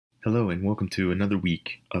Hello and welcome to another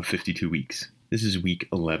week of 52 Weeks. This is week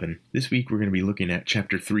 11. This week we're going to be looking at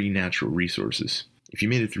Chapter 3, Natural Resources. If you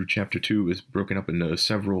made it through Chapter 2, it was broken up into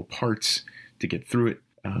several parts to get through it,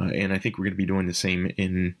 and I think we're going to be doing the same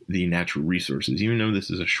in the Natural Resources. Even though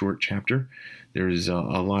this is a short chapter, there's a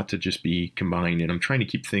lot to just be combined, and I'm trying to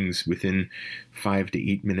keep things within 5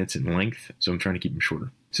 to 8 minutes in length, so I'm trying to keep them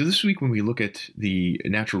shorter. So this week when we look at the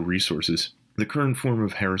natural resources, the current form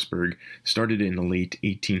of Harrisburg started in the late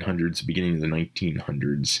 1800s, beginning of the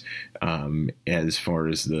 1900s, as far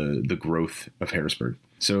as the growth of Harrisburg.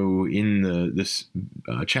 So in this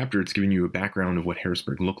chapter, it's giving you a background of what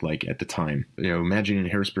Harrisburg looked like at the time. Imagining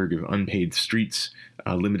Harrisburg of unpaved streets,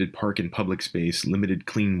 limited park and public space, limited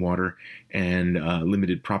clean water, and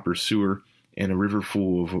limited proper sewer, and a river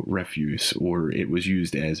full of refuse, or it was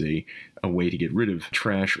used as a way to get rid of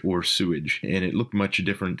trash or sewage, and it looked much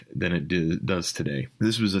different than it does today.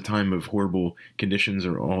 This was a time of horrible conditions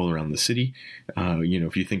all around the city.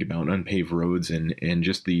 If you think about unpaved roads and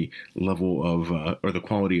just the level of, or the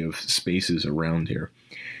quality of spaces around here.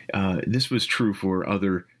 This was true for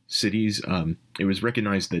other cities. It was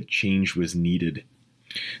recognized that change was needed.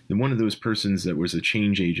 And one of those persons that was a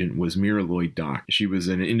change agent was Mira Lloyd Dock. She was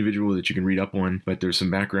an individual that you can read up on, but there's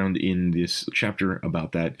some background in this chapter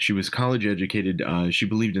about that. She was college educated. She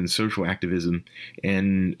believed in social activism,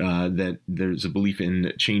 and that there's a belief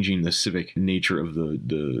in changing the civic nature of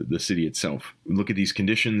the city itself. Look at these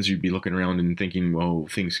conditions, you'd be looking around and thinking, well,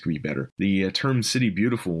 things could be better. The term City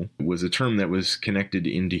Beautiful was a term that was connected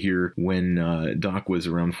into here when Dock was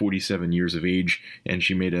around 47 years of age, and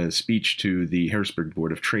she made a speech to the Harrisburg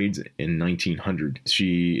Board of Trades in 1900.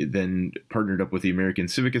 She then partnered up with the American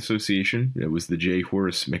Civic Association. It was the J.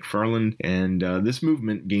 Horace McFarland, and this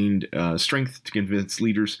movement gained strength to convince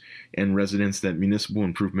leaders and residents that municipal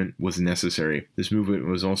improvement was necessary. This movement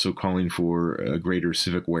was also calling for a greater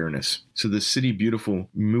civic awareness. So the City Beautiful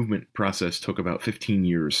movement process took about 15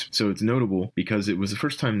 years. So it's notable because it was the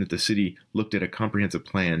first time that the city looked at a comprehensive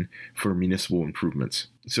plan for municipal improvements.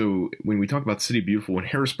 So when we talk about City Beautiful in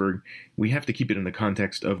Harrisburg, we have to keep it in the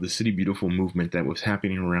context of the City Beautiful movement that was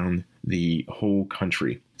happening around the whole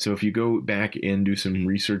country. So if you go back and do some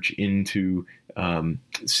research into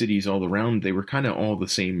cities all around, they were kind of all the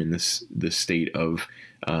same in this state of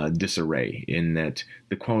disarray, in that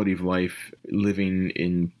the quality of life living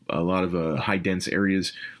in a lot of high dense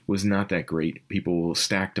areas was not that great. People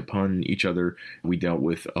stacked upon each other. We dealt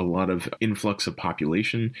with a lot of influx of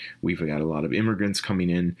population. We've got a lot of immigrants coming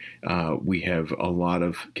in. We have a lot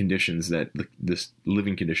of conditions that this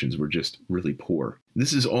living conditions were just really poor.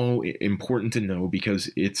 This is all important to know because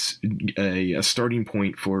it's a starting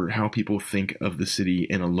point for how people think of the city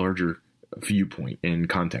in a larger viewpoint and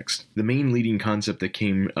context. The main leading concept that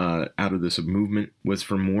came out of this movement was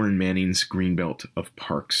from Warren Manning's Greenbelt of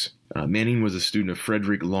parks. Manning was a student of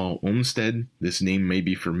Frederick Law Olmsted. This name may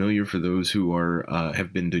be familiar for those who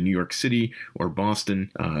have been to New York City or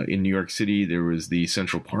Boston. In New York City, there was the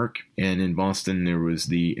Central Park, and in Boston, there was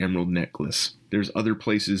the Emerald Necklace. There's other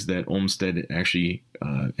places that Olmsted actually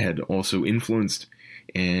had also influenced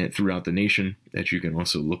throughout the nation that you can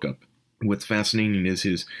also look up. What's fascinating is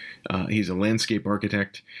he's a landscape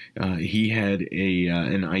architect. He had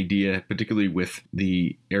an idea, particularly with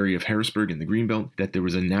the area of Harrisburg and the Greenbelt, that there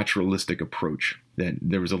was a naturalistic approach, that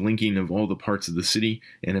there was a linking of all the parts of the city,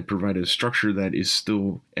 and it provided a structure that is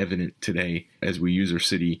still evident today as we use our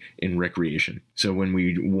city in recreation. So when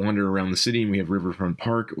we wander around the city and we have Riverfront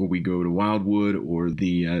Park, or we go to Wildwood or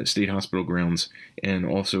the State Hospital grounds, and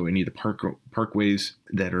also any of the parkways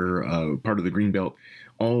that are part of the Greenbelt,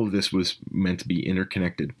 all of this was meant to be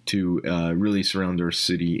interconnected to really surround our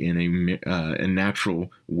city in a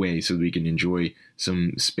natural way so that we can enjoy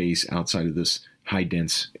some space outside of this high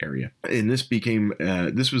dense area. And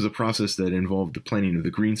this was a process that involved the planning of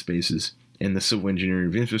the green spaces and the civil engineering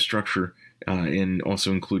of infrastructure, and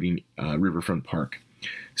also including Riverfront Park.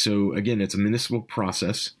 So again, it's a municipal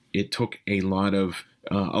process. It took a lot of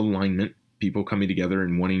alignment, people coming together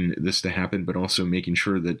and wanting this to happen, but also making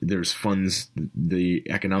sure that there's funds, the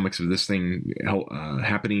economics of this thing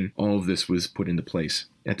happening. All of this was put into place.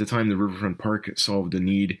 At the time, the Riverfront Park solved the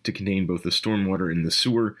need to contain both the stormwater and the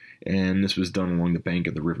sewer, and this was done along the bank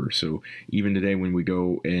of the river. So even today, when we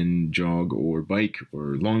go and jog or bike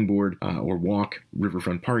or longboard or walk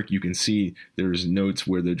Riverfront Park, you can see there's notes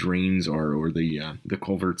where the drains are, or the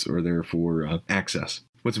culverts are there for access.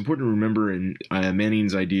 What's important to remember in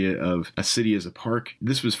Manning's idea of a city as a park,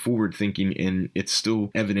 this was forward thinking, and it's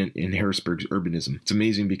still evident in Harrisburg's urbanism. It's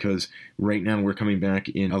amazing because right now we're coming back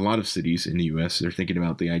in a lot of cities in the U.S. They're thinking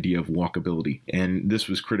about the idea of walkability. And this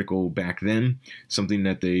was critical back then, something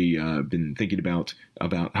that they've been thinking about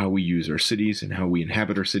how we use our cities and how we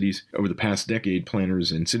inhabit our cities. Over the past decade,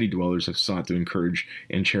 planners and city dwellers have sought to encourage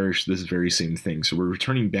and cherish this very same thing. So we're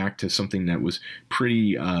returning back to something that was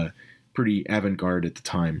pretty avant-garde at the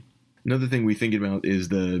time. Another thing we think about is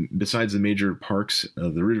besides the major parks,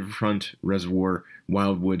 the riverfront, reservoir,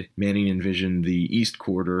 Wildwood, Manning envisioned the east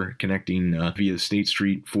corridor connecting via State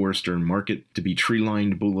Street, Forester, and Market to be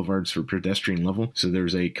tree-lined boulevards for pedestrian level. So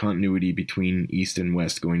there's a continuity between east and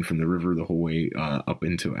west going from the river the whole way up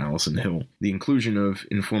into Allison Hill. The inclusion of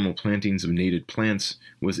informal plantings of native plants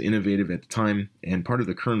was innovative at the time and part of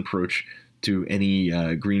the current approach to any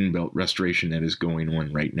Greenbelt restoration that is going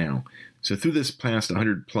on right now. So through this past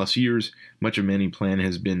 100 plus years, much of Manning plan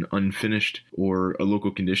has been unfinished, or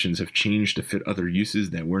local conditions have changed to fit other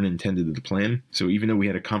uses that weren't intended in the plan. So even though we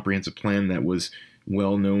had a comprehensive plan that was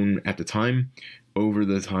well known at the time, over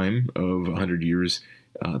the time of 100 years,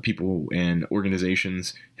 people and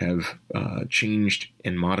organizations have changed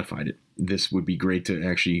and modified it. This would be great to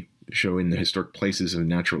actually show in the historic places of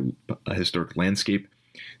natural historic landscape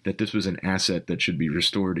that this was an asset that should be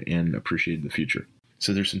restored and appreciated in the future.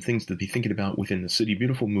 So there's some things to be thinking about within the City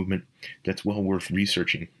Beautiful movement that's well worth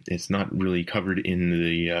researching. It's not really covered in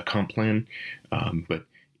the comp plan, but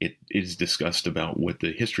it is discussed about what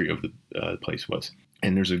the history of the place was.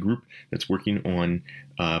 And there's a group that's working on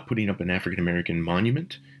putting up an African-American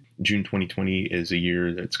monument. June 2020 is a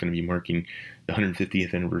year that's going to be marking the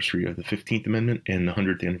 150th anniversary of the 15th Amendment and the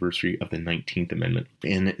 100th anniversary of the 19th Amendment.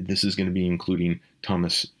 And this is going to be including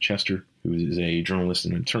Thomas Chester, who is a journalist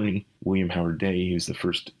and attorney, William Howard Day, who's the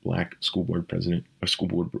first black school board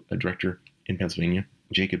director in Pennsylvania,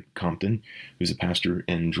 Jacob Compton, who's a pastor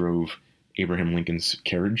and drove Abraham Lincoln's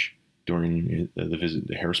carriage during the visit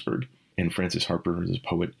to Harrisburg, and Frances Harper, who's a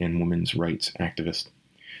poet and women's rights activist.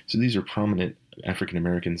 So these are prominent African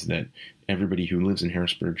Americans that everybody who lives in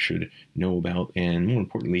Harrisburg should know about, and more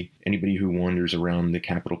importantly, anybody who wanders around the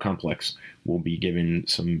Capitol complex will be given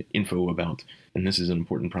some info about. And this is an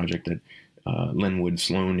important project that Lenwood,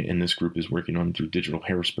 Sloan, and this group is working on through Digital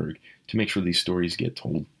Harrisburg to make sure these stories get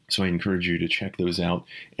told. So I encourage you to check those out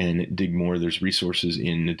and dig more. There's resources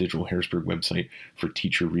in the Digital Harrisburg website for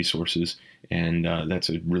teacher resources, and that's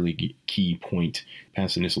a really key point.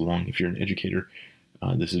 Passing this along, if you're an educator,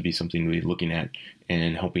 this would be something to be looking at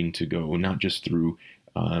and helping to go not just through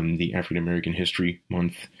the African American History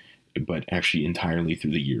Month, but actually entirely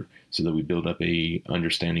through the year, so that we build up a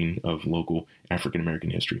understanding of local African American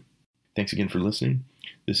history. Thanks again for listening.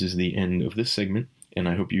 This is the end of this segment, and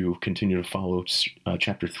I hope you continue to follow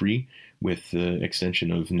Chapter 3 with the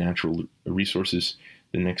extension of natural resources.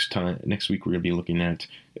 Next week we're going to be looking at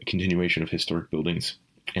a continuation of historic buildings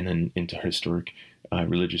and then into historic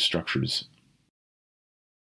religious structures